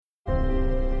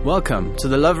Welcome to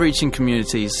the Love Reaching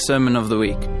Community's Sermon of the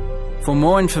Week. For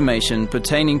more information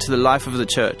pertaining to the life of the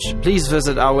church, please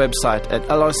visit our website at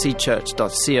lrcchurch.co.za.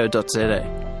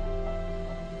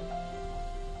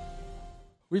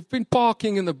 We've been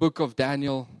parking in the book of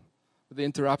Daniel with the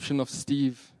interruption of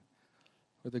Steve,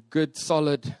 with a good,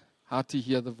 solid, how to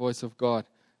hear the voice of God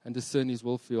and discern His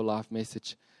will for your life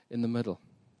message in the middle.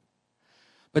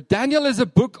 But Daniel is a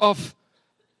book of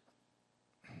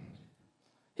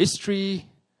history,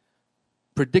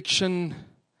 prediction,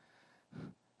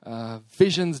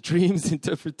 visions, dreams,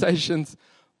 interpretations,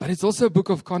 but it's also a book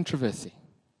of controversy.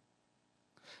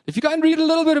 If you go and read a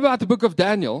little bit about the book of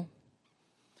Daniel,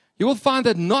 you will find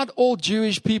that not all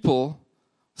Jewish people,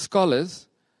 scholars,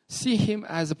 see him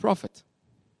as a prophet.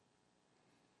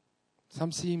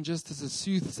 Some see him just as a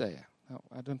soothsayer. Now,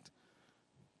 I don't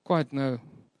quite know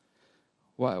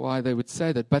why they would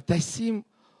say that, but they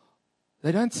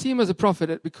don't see him as a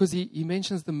prophet because he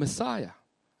mentions the Messiah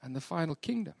and the final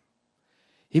kingdom.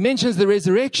 He mentions the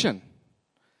resurrection.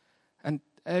 And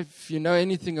if you know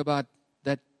anything about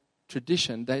that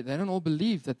tradition, they don't all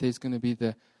believe that there's going to be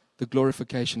the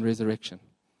glorification, resurrection,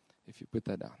 if you put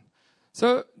that down.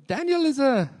 So Daniel is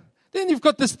then you've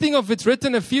got this thing of it's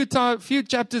written a few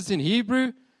chapters in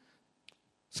Hebrew,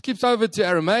 skips over to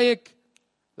Aramaic,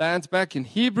 lands back in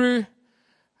Hebrew,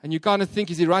 and you kind of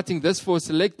think, is he writing this for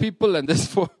select people and this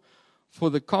for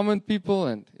the common people?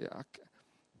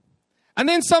 And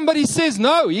then somebody says,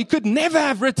 no, he could never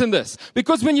have written this.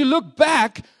 Because when you look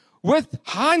back with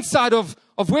hindsight of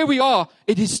where we are,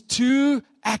 it is too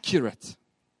accurate.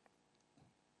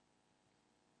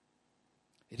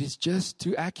 It is just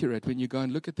too accurate when you go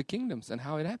and look at the kingdoms and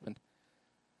how it happened.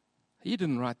 He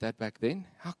didn't write that back then.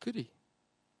 How could he?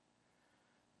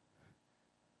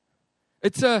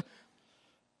 It's a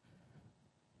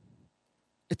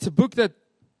book that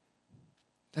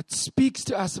speaks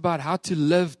to us about how to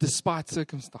live despite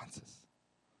circumstances.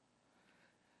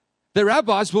 The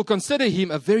rabbis will consider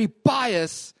him a very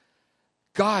pious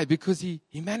guy because he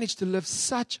managed to live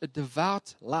such a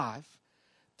devout life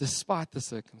despite the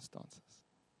circumstances.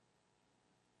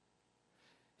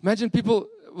 Imagine people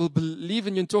will believe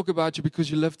in you and talk about you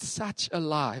because you lived such a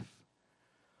life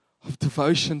of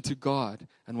devotion to God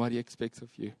and what He expects of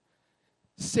you.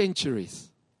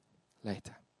 Centuries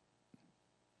later.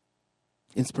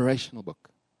 Inspirational book.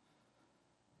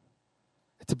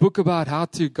 It's a book about how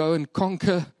to go and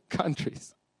conquer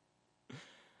countries,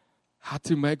 how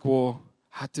to make war,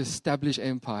 how to establish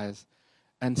empires,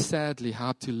 and sadly,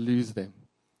 how to lose them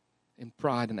in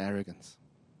pride and arrogance.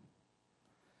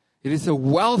 It is a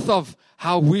wealth of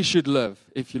how we should live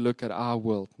if you look at our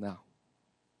world now.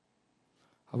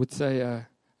 I would say a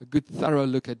good thorough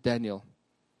look at Daniel,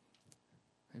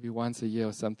 maybe once a year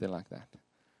or something like that,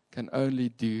 can only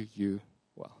do you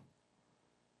well.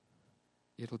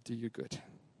 It'll do you good.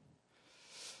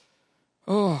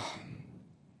 Oh.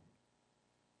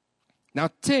 Now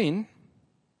 10.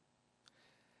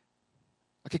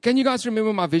 Okay, can you guys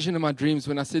remember my vision and my dreams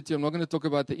when I said to you, I'm not going to talk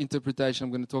about the interpretation, I'm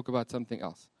going to talk about something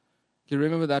else? You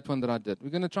remember that one that I did? We're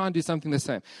going to try and do something the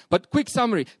same. But quick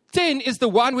summary. 10 is the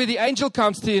one where the angel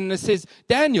comes to him and says,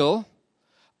 Daniel,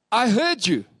 I heard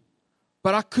you,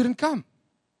 but I couldn't come.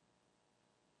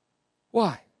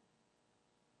 Why?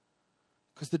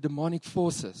 Because the demonic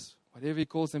forces, whatever he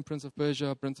calls them, Prince of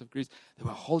Persia, Prince of Greece, they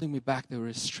were holding me back. They were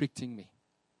restricting me.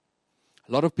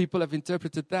 A lot of people have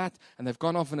interpreted that and they've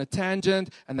gone off on a tangent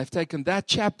and they've taken that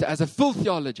chapter as a full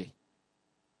theology.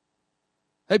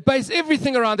 They base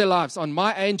everything around their lives on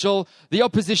my angel, the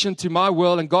opposition to my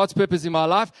will and God's purpose in my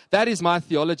life. That is my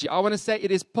theology. I want to say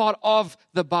it is part of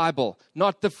the Bible,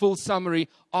 not the full summary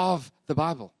of the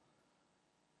Bible.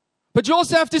 But you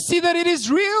also have to see that it is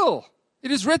real.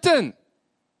 It is written.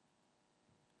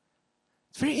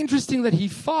 It's very interesting that he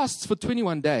fasts for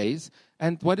 21 days.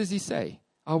 And what does he say?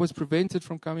 I was prevented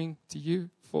from coming to you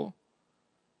for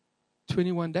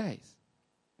 21 days.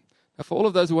 Now, for all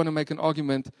of those who want to make an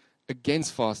argument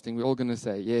against fasting, we're all going to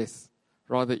say, yes,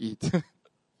 rather eat.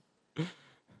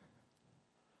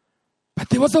 But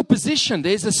there was opposition.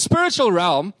 There's a spiritual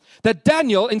realm that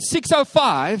Daniel in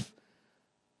 605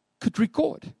 could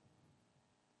record.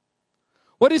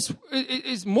 What is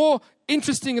more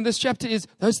interesting in this chapter is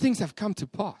those things have come to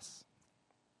pass.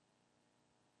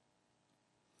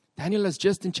 Daniel has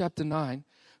just in chapter 9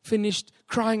 finished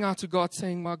crying out to God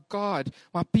saying, my God,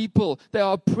 my people, they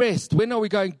are oppressed. When are we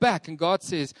going back? And God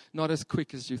says, not as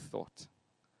quick as you thought.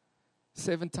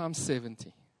 7 times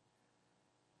 70.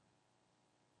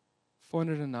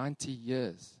 490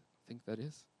 years, I think that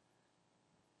is.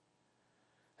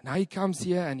 And now he comes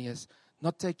here and he has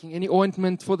not taking any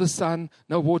ointment for the sun,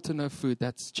 no water, no food.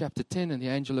 That's chapter 10, and the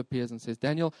angel appears and says,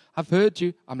 Daniel, I've heard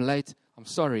you. I'm late. I'm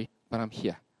sorry, but I'm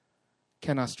here.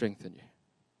 Can I strengthen you?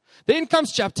 Then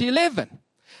comes chapter 11.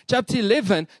 Chapter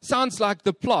 11 sounds like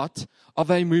the plot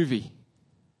of a movie.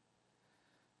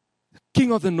 The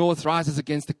king of the north rises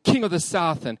against the king of the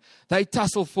south, and they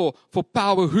tussle for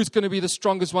power. Who's going to be the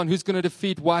strongest one? Who's going to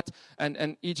defeat what?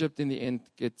 And Egypt in the end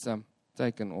gets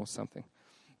taken or something.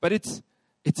 But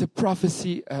it's a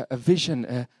prophecy, a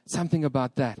vision, something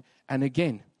about that. And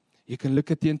again, you can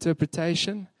look at the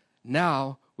interpretation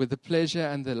now with the pleasure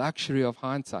and the luxury of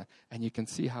hindsight, and you can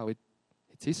see how it's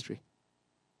history.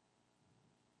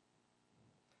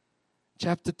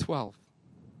 Chapter 12.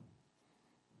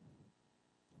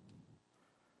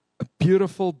 A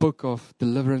beautiful book of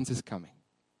deliverance is coming.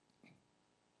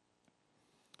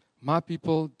 My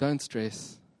people, don't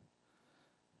stress.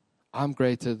 I'm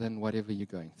greater than whatever you're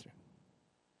going through.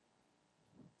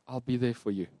 I'll be there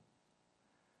for you.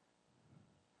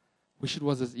 Wish it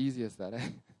was as easy as that, eh?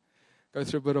 Go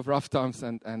through a bit of rough times,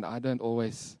 and I don't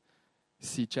always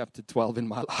see chapter 12 in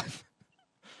my life.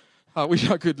 I wish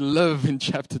I could live in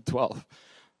chapter 12.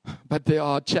 But there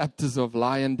are chapters of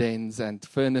lion dens and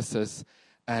furnaces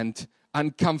and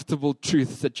uncomfortable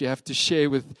truths that you have to share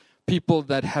with people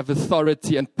that have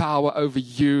authority and power over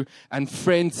you, and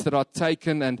friends that are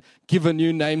taken and given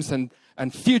new names, and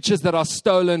futures that are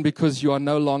stolen because you are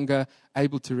no longer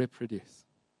able to reproduce.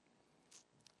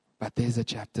 But there's a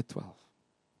chapter 12.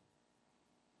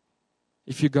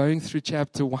 If you're going through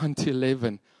chapter 1 to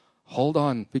 11, hold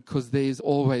on, because there is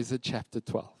always a chapter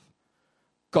 12.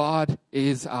 God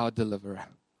is our deliverer.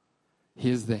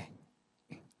 He is there.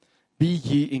 Be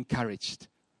ye encouraged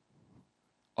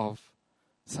of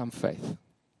some faith.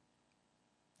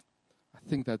 I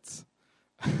think that's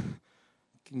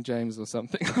King James or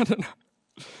something. I don't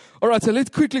know. All right, so let's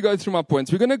quickly go through my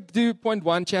points. We're going to do point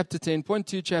 1, chapter 10, point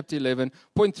 2, chapter 11,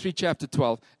 point 3, chapter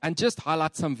 12, and just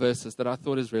highlight some verses that I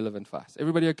thought is relevant for us.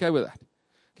 Everybody okay with that?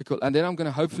 Okay, cool. And then I'm going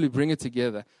to hopefully bring it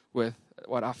together with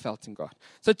what I felt in God.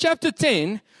 So chapter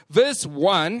 10, verse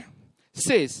 1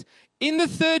 says, in the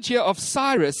 3rd year of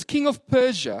Cyrus, king of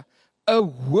Persia, a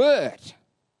word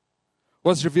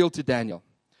was revealed to Daniel.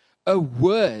 A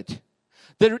word.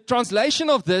 The translation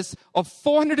of this, of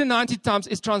 490 times,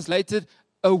 is translated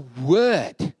a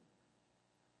word.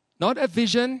 Not a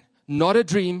vision, not a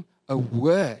dream, a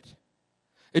word.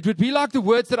 It would be like the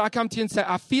words that I come to you and say,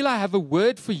 I feel I have a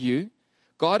word for you.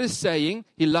 God is saying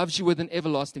He loves you with an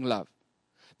everlasting love.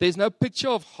 There's no picture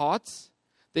of hearts.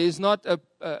 There is not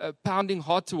a pounding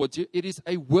heart towards you. It is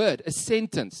a word, a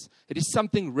sentence. It is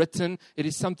something written. It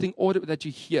is something audible that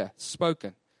you hear,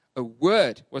 spoken. A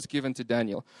word was given to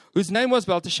Daniel, whose name was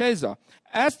Belteshazzar.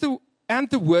 And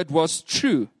the word was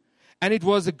true, and it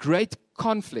was a great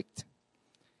conflict.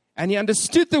 And he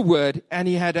understood the word, and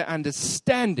he had an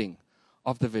understanding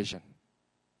of the vision.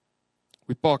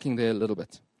 We're parking there a little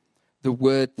bit. The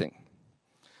word thing.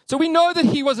 So we know that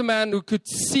he was a man who could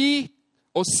see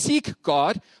or seek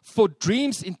God for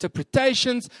dreams,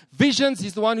 interpretations, visions.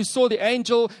 He's the one who saw the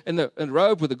angel in the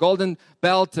robe with the golden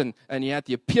belt, and he had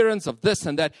the appearance of this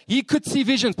and that. He could see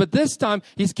visions, but this time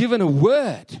he's given a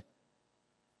word,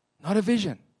 not a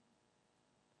vision.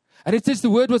 And it says the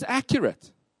word was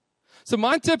accurate. So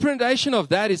my interpretation of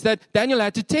that is that Daniel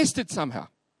had to test it somehow.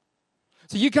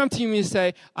 So you come to me and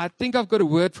say, I think I've got a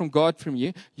word from God from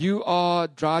you. You are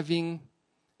driving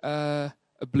a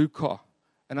blue car.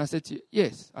 And I said to you,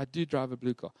 yes, I do drive a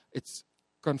blue car. It's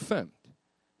confirmed.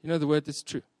 You know, the word is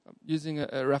true. I'm using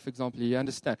a rough example, you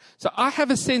understand. So I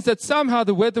have a sense that somehow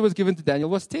the word that was given to Daniel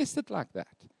was tested like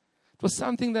that. It was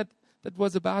something that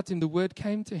was about him. The word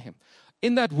came to him.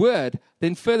 In that word,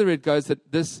 then further it goes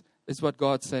that this is what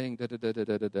God's saying,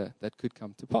 that could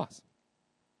come to pass.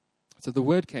 So the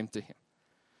word came to him.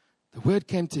 The word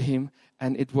came to him,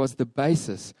 and it was the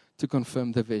basis to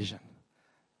confirm the vision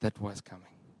that was coming,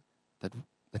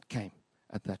 that came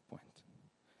at that point.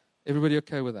 Everybody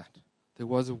okay with that? There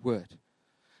was a word.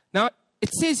 Now,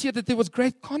 it says here that there was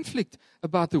great conflict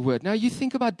about the word. Now, you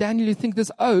think about Daniel, you think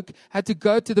this oak had to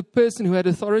go to the person who had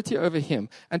authority over him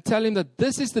and tell him that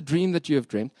this is the dream that you have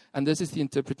dreamed, and this is the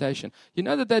interpretation. You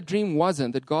know that dream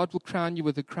wasn't that God will crown you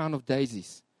with a crown of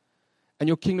daisies, and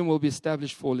your kingdom will be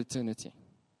established for all eternity.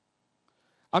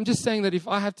 I'm just saying that if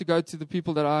I have to go to the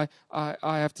people that I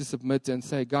have to submit to and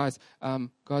say, guys,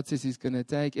 God says He's going to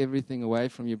take everything away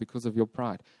from you because of your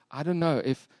pride. I don't know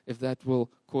if that will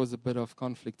cause a bit of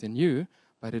conflict in you,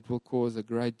 but it will cause a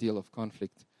great deal of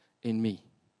conflict in me.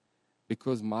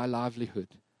 Because my livelihood,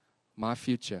 my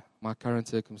future, my current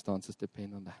circumstances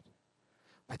depend on that.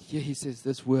 But here he says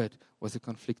this word was a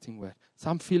conflicting word. So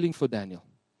I'm feeling for Daniel.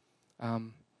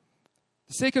 The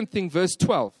second thing, verse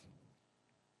 12.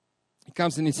 He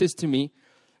comes and he says to me,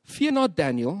 fear not,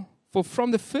 Daniel, for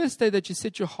from the first day that you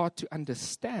set your heart to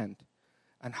understand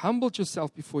and humbled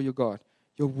yourself before your God,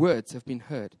 your words have been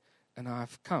heard, and I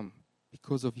have come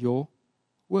because of your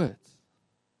words.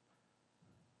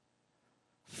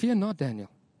 Fear not, Daniel.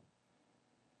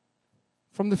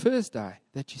 From the first day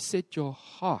that you set your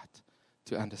heart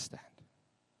to understand.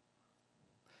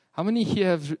 How many here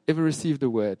have ever received a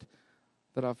word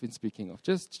that I've been speaking of?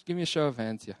 Just give me a show of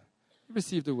hands here. You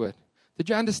received a word. Did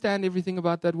you understand everything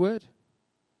about that word?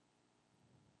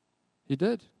 You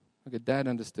did? Okay, Dad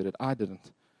understood it. I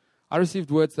didn't. I received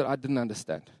words that I didn't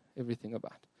understand everything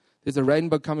about. There's a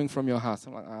rainbow coming from your house.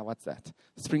 I'm like, what's that?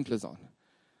 Sprinklers on.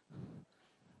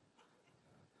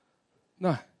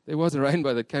 No, there was a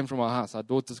rainbow that came from our house. Our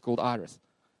daughter's called Iris.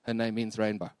 Her name means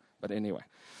rainbow. But anyway.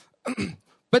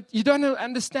 But you don't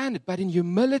understand it. But in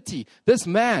humility, this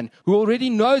man who already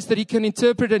knows that he can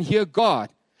interpret and hear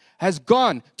God has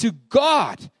gone to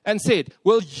God and said,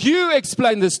 will you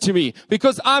explain this to me?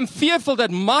 Because I'm fearful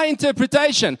that my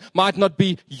interpretation might not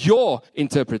be your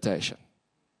interpretation.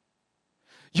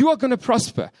 You are going to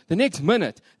prosper. The next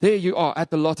minute, there you are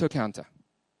at the lotto counter.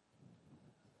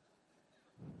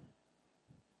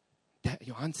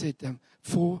 Johan said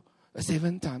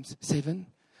 7 times 7.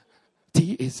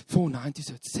 T is 490,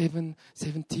 so it's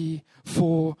 770,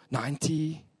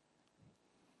 490.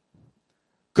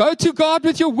 Go to God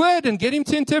with your word and get him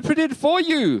to interpret it for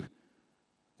you.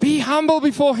 Be humble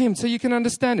before him so you can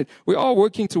understand it. We are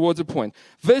working towards a point.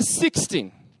 Verse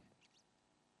 16.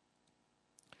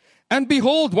 And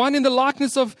behold, one in the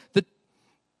likeness of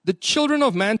the children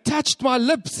of man touched my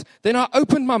lips. Then I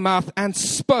opened my mouth and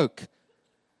spoke.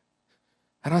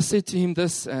 And I said to him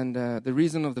this, and the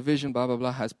reason of the vision, blah, blah,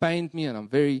 blah, has pained me, and I'm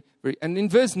very, very... And in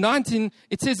verse 19,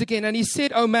 it says again, and he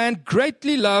said, O man,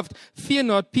 greatly loved, fear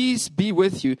not, peace be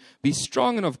with you. Be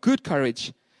strong and of good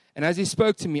courage. And as he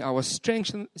spoke to me, I was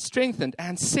strengthened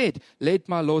and said, let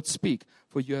my Lord speak,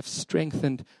 for you have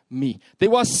strengthened me. There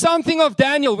was something of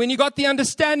Daniel when he got the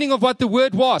understanding of what the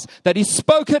word was, that he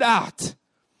spoke it out.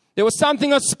 There was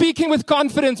something of speaking with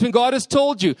confidence when God has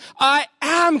told you, I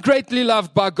am greatly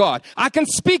loved by God. I can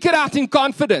speak it out in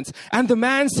confidence. And the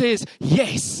man says,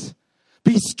 yes,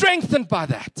 be strengthened by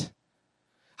that.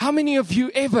 How many of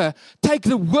you ever take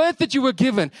the word that you were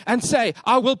given and say,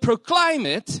 I will proclaim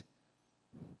it,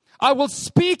 I will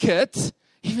speak it,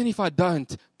 even if I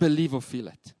don't believe or feel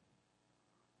it?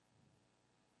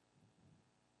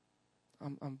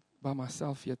 I'm by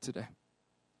myself here today.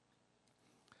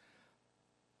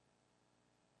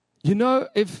 You know,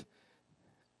 if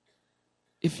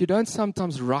you don't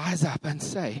sometimes rise up and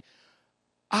say,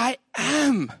 I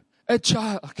am a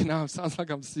child. Okay, now it sounds like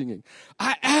I'm singing.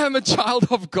 I am a child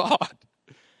of God.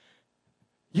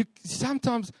 You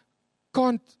sometimes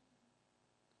can't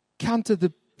counter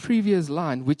the previous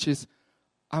line, which is,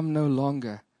 I'm no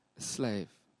longer a slave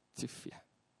to fear.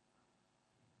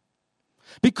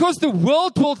 Because the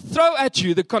world will throw at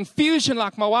you the confusion,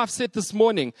 like my wife said this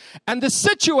morning, and the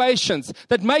situations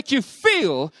that make you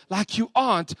feel like you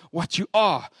aren't what you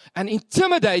are, and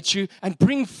intimidate you and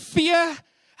bring fear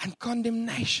and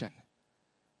condemnation.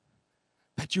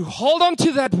 But you hold on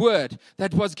to that word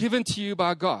that was given to you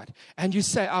by God, and you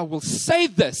say, I will say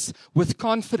this with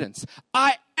confidence.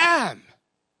 I am.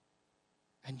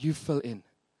 And you fill in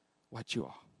what you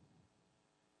are.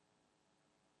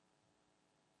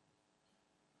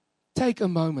 Take a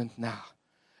moment now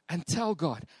and tell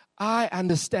God, I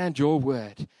understand your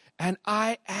word and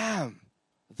I am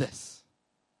this.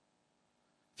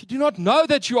 If you do not know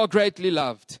that you are greatly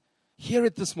loved, hear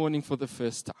it this morning for the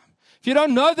first time. If you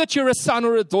don't know that you're a son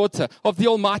or a daughter of the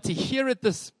Almighty, hear it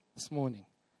this morning.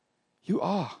 You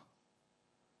are.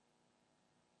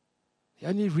 The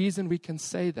only reason we can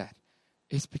say that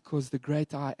is because the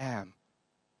great I am,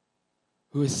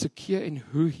 who is secure in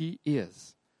who he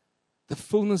is, the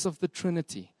fullness of the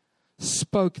Trinity,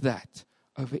 spoke that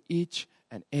over each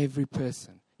and every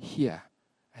person here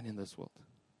and in this world.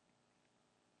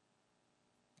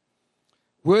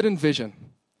 Word and vision.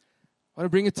 I want to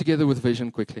bring it together with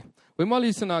vision quickly. When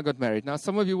Marlies and I got married, now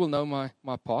some of you will know my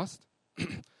past.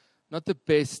 Not the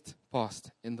best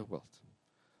past in the world.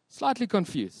 Slightly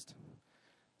confused.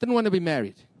 Didn't want to be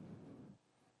married.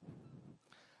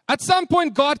 At some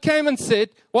point, God came and said,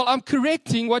 well, I'm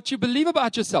correcting what you believe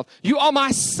about yourself. You are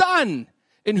my son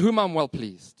in whom I'm well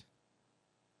pleased.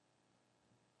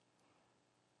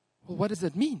 Well, what does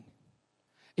that mean?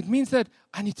 It means that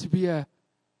I need to be a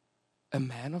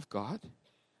man of God.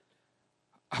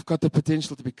 I've got the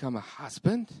potential to become a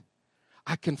husband.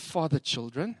 I can father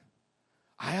children.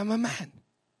 I am a man.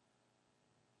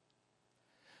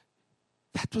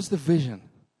 That was the vision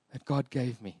that God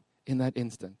gave me in that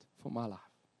instant for my life.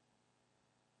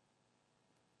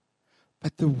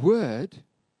 But the word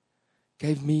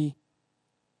gave me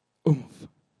oomph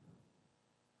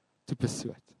to pursue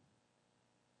it.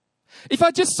 If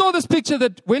I just saw this picture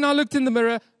that when I looked in the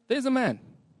mirror, there's a man.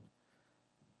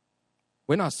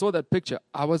 When I saw that picture,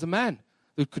 I was a man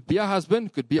who could be a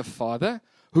husband, could be a father,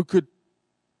 who could.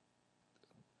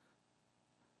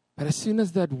 But as soon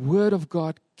as that word of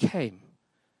God came,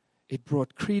 it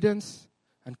brought credence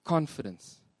and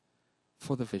confidence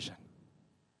for the vision.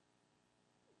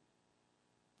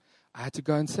 I had to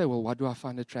go and say, well, what do I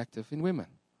find attractive in women?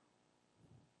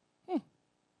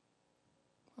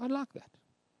 I like that.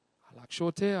 I like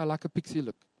short hair. I like a pixie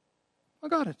look. I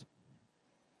got it.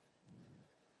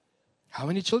 How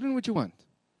many children would you want?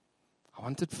 I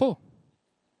wanted 4.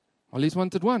 Ollie's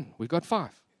wanted 1. We got 5.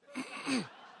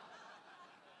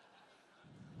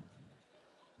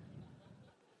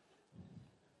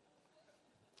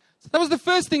 So that was the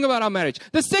first thing about our marriage.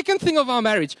 The second thing of our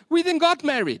marriage, we then got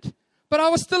married. But I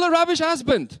was still a rubbish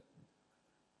husband.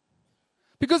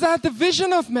 Because I had the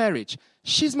vision of marriage.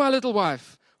 She's my little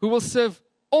wife who will serve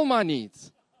all my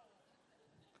needs.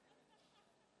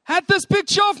 Had this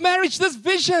picture of marriage, this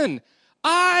vision.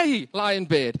 I lie in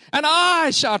bed and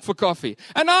I shout for coffee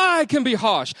and I can be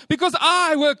harsh because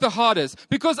I work the hardest,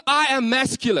 because I am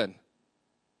masculine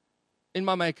in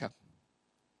my makeup.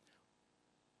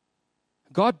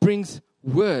 God brings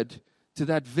word to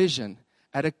that vision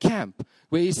at a camp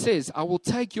where he says, I will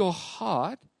take your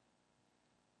heart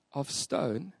of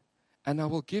stone and I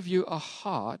will give you a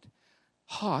heart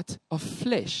of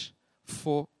flesh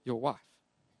for your wife.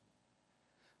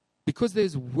 Because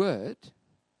there's word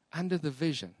under the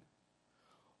vision,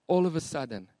 all of a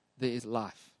sudden there is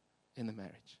life in the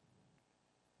marriage.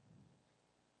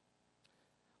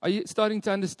 Are you starting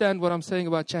to understand what I'm saying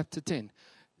about chapter 10?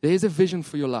 There is a vision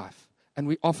for your life, and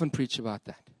we often preach about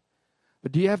that.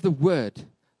 But do you have the word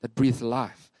that breathes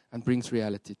life and brings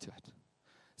reality to it?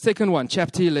 Second one,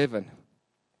 chapter 11.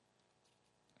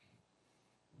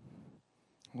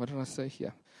 What did I say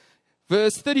here?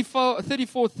 Verse 34,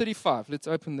 35. Let's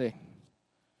open there.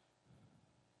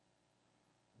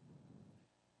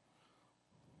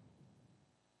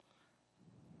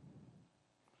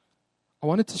 I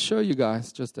wanted to show you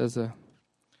guys, just as a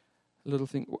little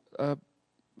thing,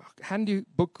 handy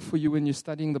book for you when you're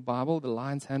studying the Bible, the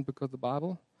Lion's Handbook of the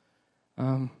Bible.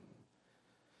 It's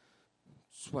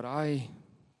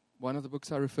one of the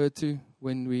books I refer to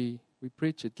when we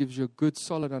preach. It gives you a good,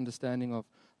 solid understanding of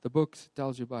the books. It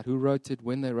tells you about who wrote it,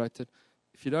 when they wrote it.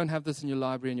 If you don't have this in your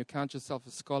library and you count yourself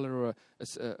a scholar or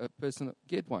a person,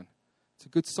 get one. It's a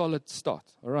good, solid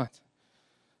start. All right.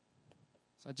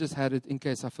 So I just had it in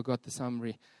case I forgot the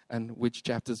summary and which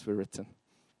chapters were written.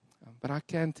 But I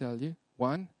can tell you,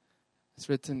 1, it's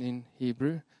written in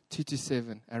Hebrew,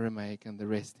 2-7 Aramaic, and the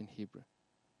rest in Hebrew.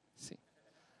 See,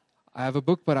 I have a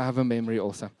book, but I have a memory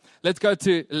also. Let's go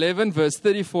to 11, verse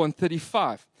 34 and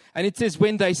 35. And it says,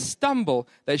 when they stumble,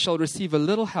 they shall receive a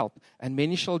little help, and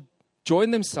many shall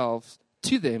join themselves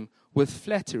to them with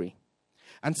flattery.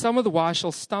 And some of the wise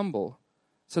shall stumble,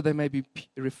 so they may be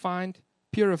refined,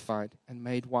 purified, and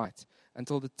made white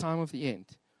until the time of the end.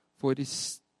 For it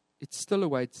still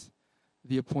awaits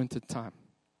the appointed time.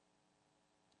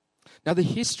 Now the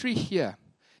history here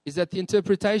is that the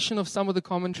interpretation of some of the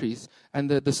commentaries and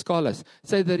the scholars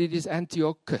say that it is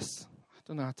Antiochus. I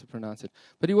don't know how to pronounce it.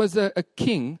 But he was a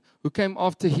king who came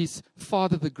after his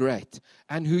father the Great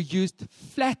and who used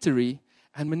flattery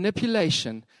and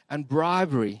manipulation and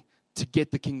bribery to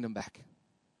get the kingdom back.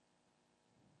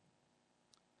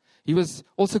 He was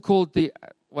also called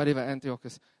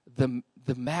Antiochus, the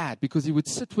mad, because he would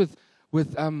sit with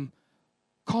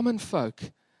common folk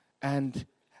and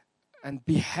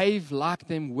behave like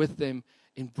them with them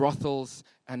in brothels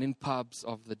and in pubs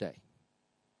of the day.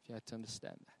 If you had to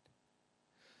understand that.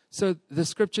 So the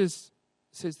scriptures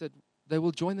says that they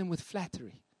will join them with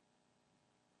flattery.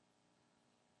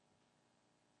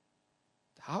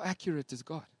 How accurate is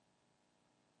God?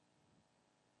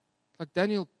 Like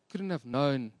Daniel couldn't have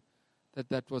known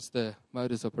that was the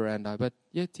modus operandi, but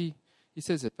yet he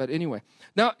says it. But anyway,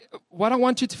 now what I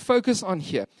want you to focus on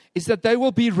here is that they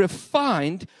will be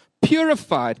refined,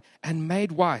 purified, and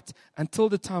made white until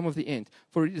the time of the end,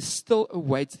 for it still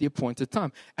awaits the appointed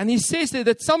time. And he says there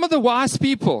that some of the wise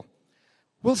people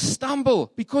will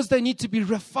stumble because they need to be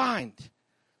refined,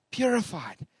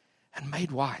 purified, and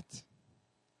made white.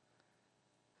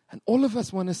 And all of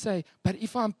us want to say, but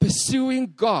if I'm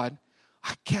pursuing God,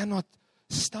 I cannot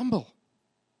stumble.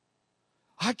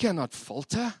 I cannot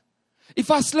falter.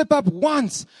 If I slip up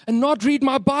once and not read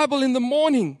my Bible in the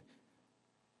morning,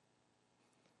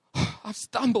 I've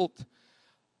stumbled.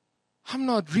 I'm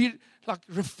not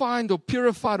refined or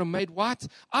purified or made white.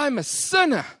 I'm a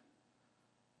sinner.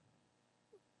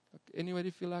 Anybody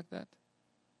feel like that?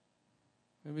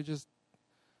 Maybe just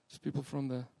people from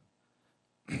the...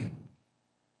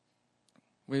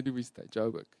 Where do we stay?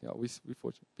 Joburg. Yeah, we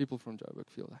fortunate. People from Joburg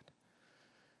feel that.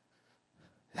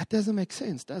 That doesn't make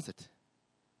sense, does it?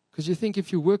 Because you think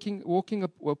if you're walking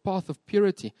a path of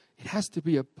purity, it has to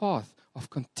be a path of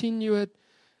continuous,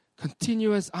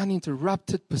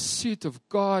 uninterrupted pursuit of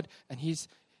God and His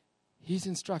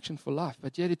instruction for life.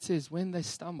 But yet it says, when they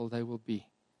stumble, they will be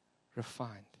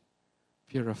refined,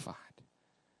 purified,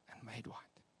 and made white.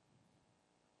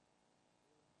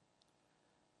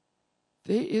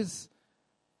 There is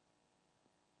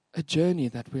a journey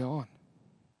that we are on.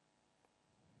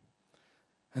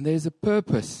 And there's a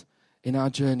purpose in our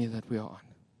journey that we are on.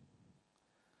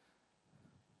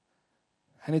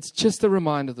 And it's just a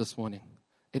reminder this morning.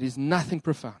 It is nothing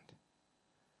profound.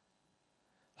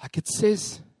 Like it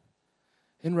says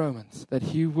in Romans, that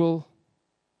He will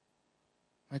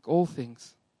make all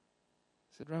things.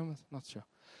 Is it Romans? Not sure.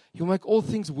 He'll make all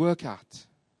things work out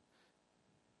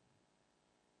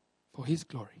for His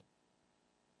glory.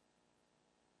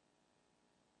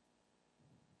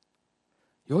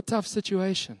 Your tough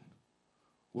situation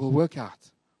will work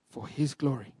out for His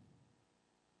glory.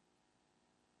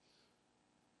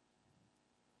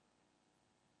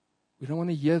 We don't want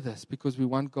to hear this because we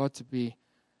want God to be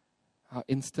our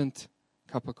instant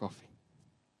cup of coffee.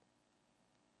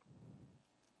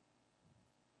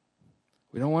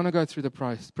 We don't want to go through the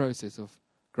process of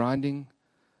grinding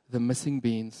the missing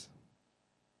beans,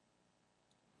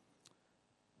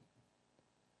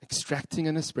 extracting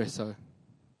an espresso,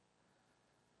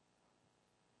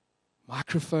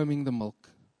 microfoaming the milk,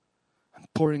 and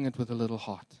pouring it with a little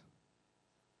heart.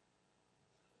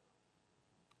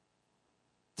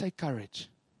 Take courage.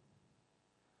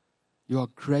 You are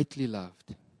greatly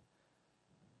loved.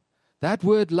 That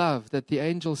word love that the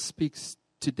angel speaks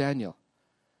to Daniel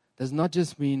does not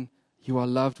just mean you are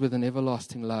loved with an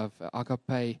everlasting love,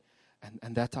 agape,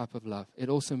 and that type of love. It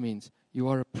also means you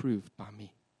are approved by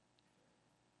me.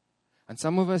 And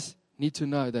some of us need to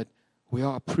know that we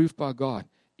are approved by God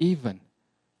even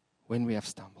when we have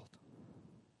stumbled.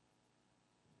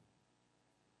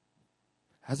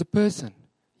 As a person,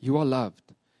 you are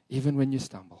loved even when you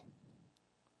stumble.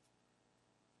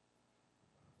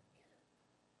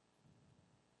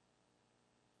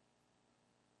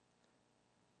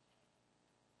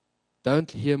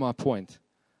 Don't hear my point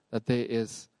that there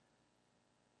is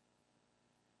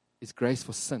grace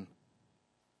for sin.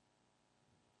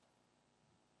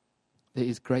 There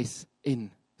is grace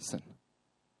in sin.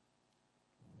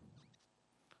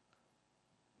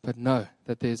 But know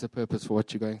that there is a purpose for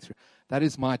what you're going through. That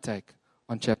is my take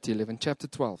on chapter 11. Chapter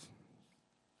 12.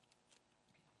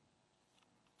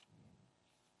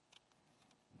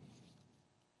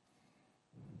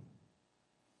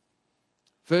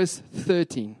 Verse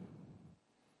 13.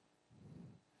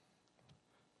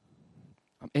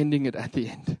 I'm ending it at the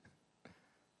end.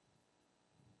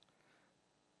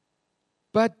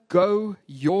 But go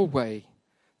your way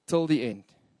till the end,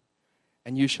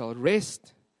 and you shall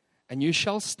rest, and you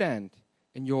shall stand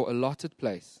in your allotted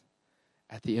place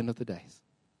at the end of the days.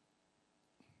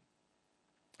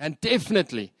 And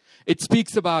definitely, it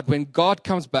speaks about when God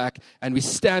comes back and we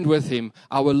stand with Him,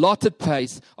 our allotted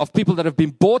place of people that have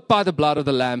been bought by the blood of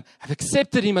the Lamb, have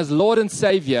accepted Him as Lord and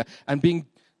Savior, and being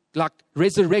like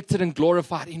resurrected and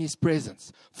glorified in His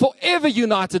presence. Forever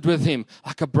united with Him,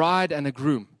 like a bride and a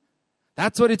groom.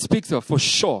 That's what it speaks of, for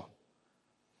sure.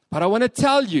 But I want to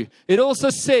tell you, it also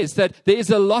says that there is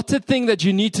a allotted thing that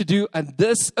you need to do on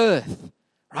this earth,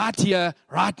 right here,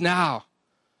 right now,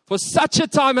 for such a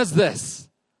time as this.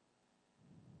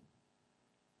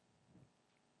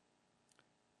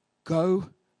 Go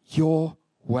your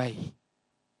way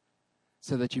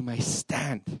so that you may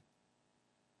stand.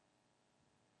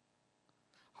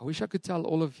 I wish I could tell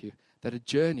all of you that a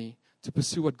journey to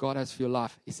pursue what God has for your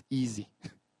life is easy.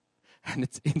 And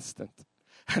it's instant.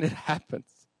 And it happens.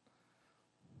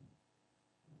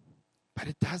 But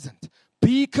it doesn't.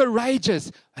 Be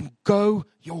courageous and go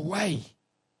your way.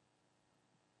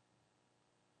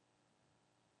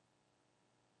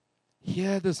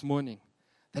 Hear this morning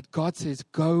that God says,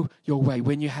 go your way.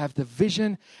 When you have the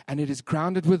vision and it is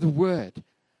grounded with the word,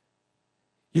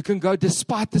 you can go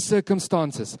despite the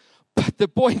circumstances. But the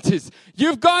point is,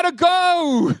 you've got to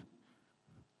go.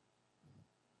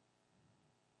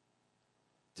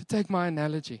 To take my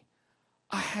analogy,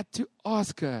 I had to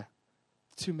ask her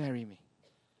to marry me.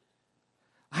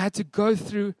 I had to go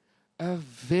through a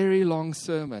very long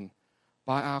sermon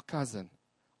by our cousin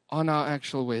on our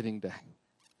actual wedding day.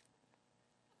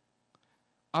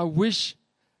 I wish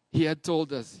he had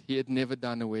told us he had never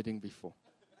done a wedding before,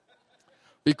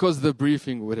 because the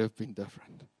briefing would have been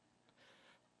different.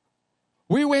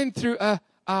 We went through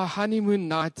our honeymoon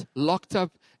night locked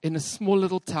up in a small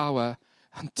little tower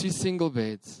on 2 single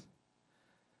beds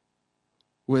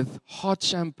with hot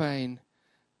champagne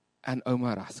and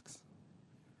Oma rusks.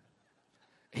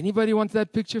 Anybody want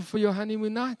that picture for your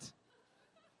honeymoon night?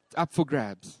 It's up for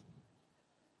grabs.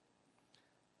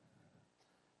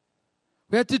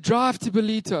 We had to drive to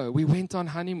Belito. We went on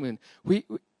honeymoon. We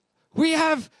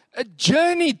have a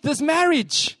journey, this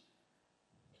marriage.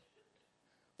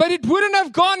 But it wouldn't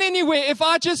have gone anywhere if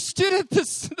I just stood at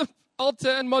the altar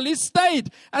and Molly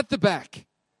stayed at the back.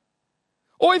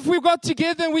 Or if we got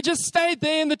together and we just stayed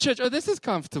there in the church. Oh, this is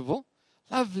comfortable.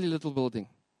 Lovely little building.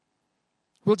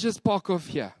 We'll just park off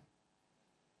here.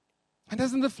 And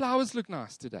doesn't the flowers look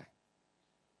nice today?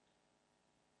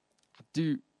 I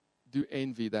do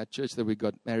envy that church that we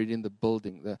got married in, the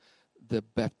building, the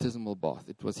baptismal bath.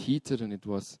 It was heated and it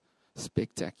was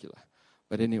spectacular.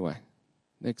 But anyway,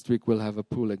 next week we'll have a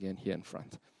pool again here in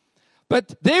front.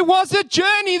 But there was a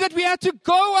journey that we had to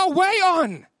go away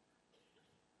on.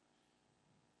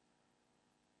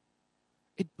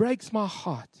 It breaks my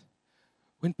heart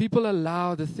when people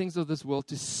allow the things of this world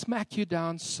to smack you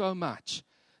down so much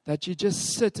that you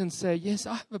just sit and say, yes,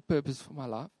 I have a purpose for my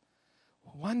life.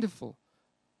 Wonderful.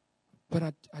 But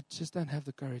I just don't have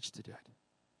the courage to do it.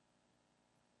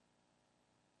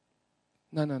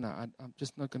 No, I'm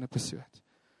just not going to pursue it.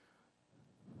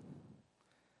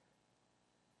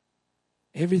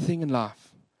 Everything in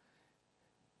life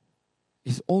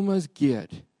is almost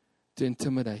geared to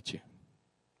intimidate you.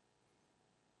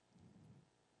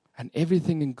 And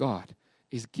everything in God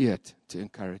is geared to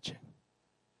encourage you.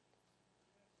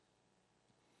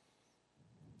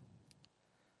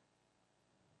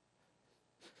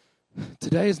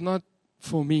 Today is not,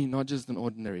 for me, not just an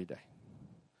ordinary day.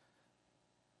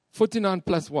 49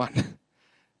 plus 1.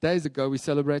 Days ago we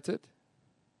celebrated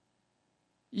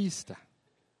Easter,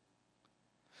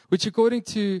 which according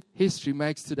to history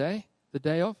makes today the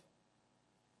day of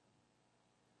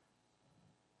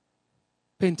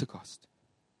Pentecost.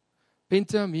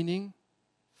 Penta meaning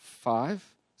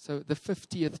 5, so the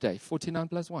 50th day, 49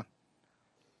 plus 1.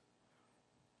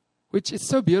 Which is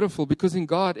so beautiful because in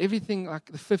God, everything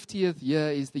like the 50th year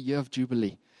is the year of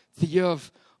Jubilee. It's the year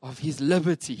of His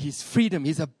liberty, His freedom,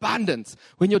 His abundance.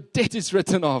 When your debt is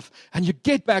written off and you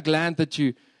get back land that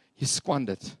you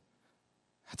squandered.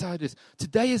 That's how it is.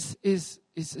 Today is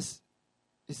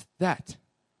that.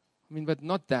 I mean, but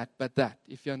not that, but that,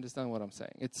 if you understand what I'm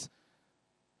saying. It's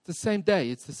the same day.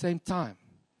 It's the same time.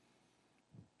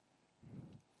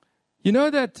 You know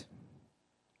that's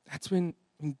when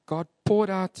God poured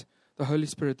out the Holy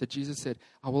Spirit, that Jesus said,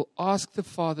 I will ask the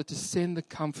Father to send the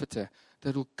Comforter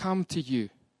that will come to you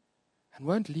and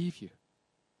won't leave you.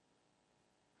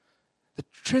 The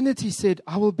Trinity said,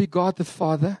 I will be God the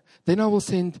Father, then I will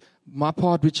send my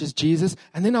part, which is Jesus,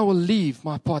 and then I will leave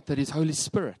my part, that is Holy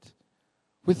Spirit,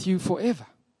 with you forever.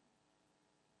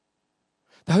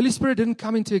 The Holy Spirit didn't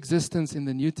come into existence in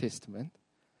the New Testament.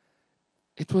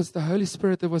 It was the Holy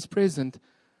Spirit that was present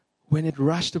when it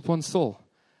rushed upon Saul,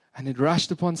 and it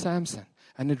rushed upon Samson,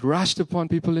 and it rushed upon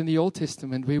people in the Old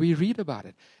Testament where we read about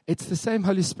it. It's the same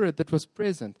Holy Spirit that was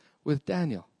present with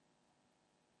Daniel.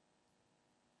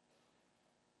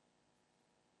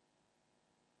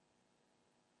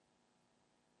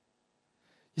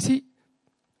 You see,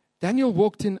 Daniel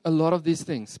walked in a lot of these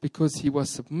things because he was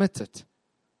submitted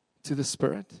to the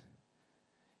Spirit.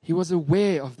 He was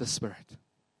aware of the Spirit.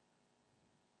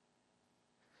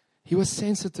 He was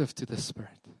sensitive to the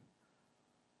Spirit.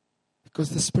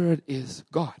 Because the Spirit is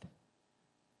God.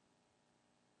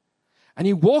 And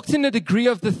he walked in a degree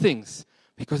of the things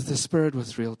because the Spirit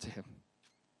was real to him.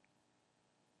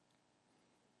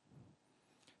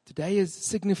 Today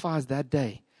signifies that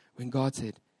day when God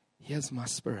said, here's my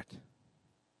Spirit.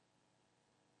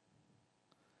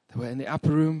 They were in the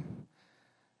upper room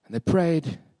and they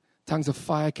prayed. Tongues of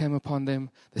fire came upon them.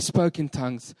 They spoke in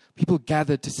tongues. People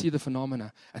gathered to see the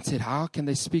phenomena and said, how can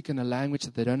they speak in a language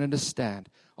that they don't understand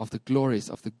of the glories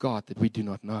of the God that we do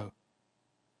not know?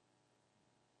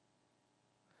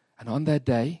 And on that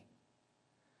day,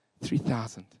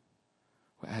 3,000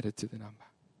 were added to the number.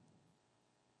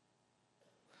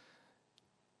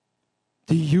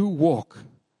 Do you walk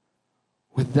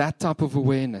with that type of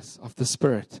awareness of the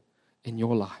Spirit in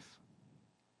your life?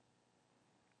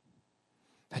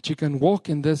 That you can walk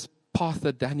in this path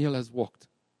that Daniel has walked.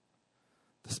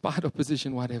 despite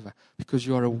opposition, whatever, because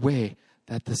you are aware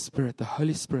that the Spirit, the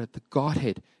Holy Spirit, the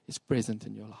Godhead is present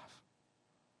in your life.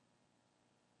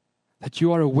 That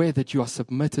you are aware that you are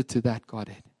submitted to that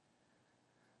Godhead,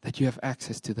 that you have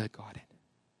access to that Godhead.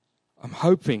 I'm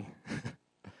hoping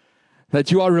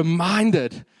that you are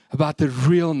reminded about the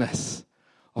realness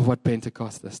of what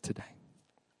Pentecost is today.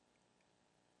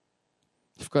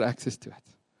 You've got access to it.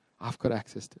 I've got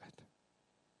access to it.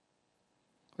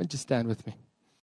 Why don't you stand with me?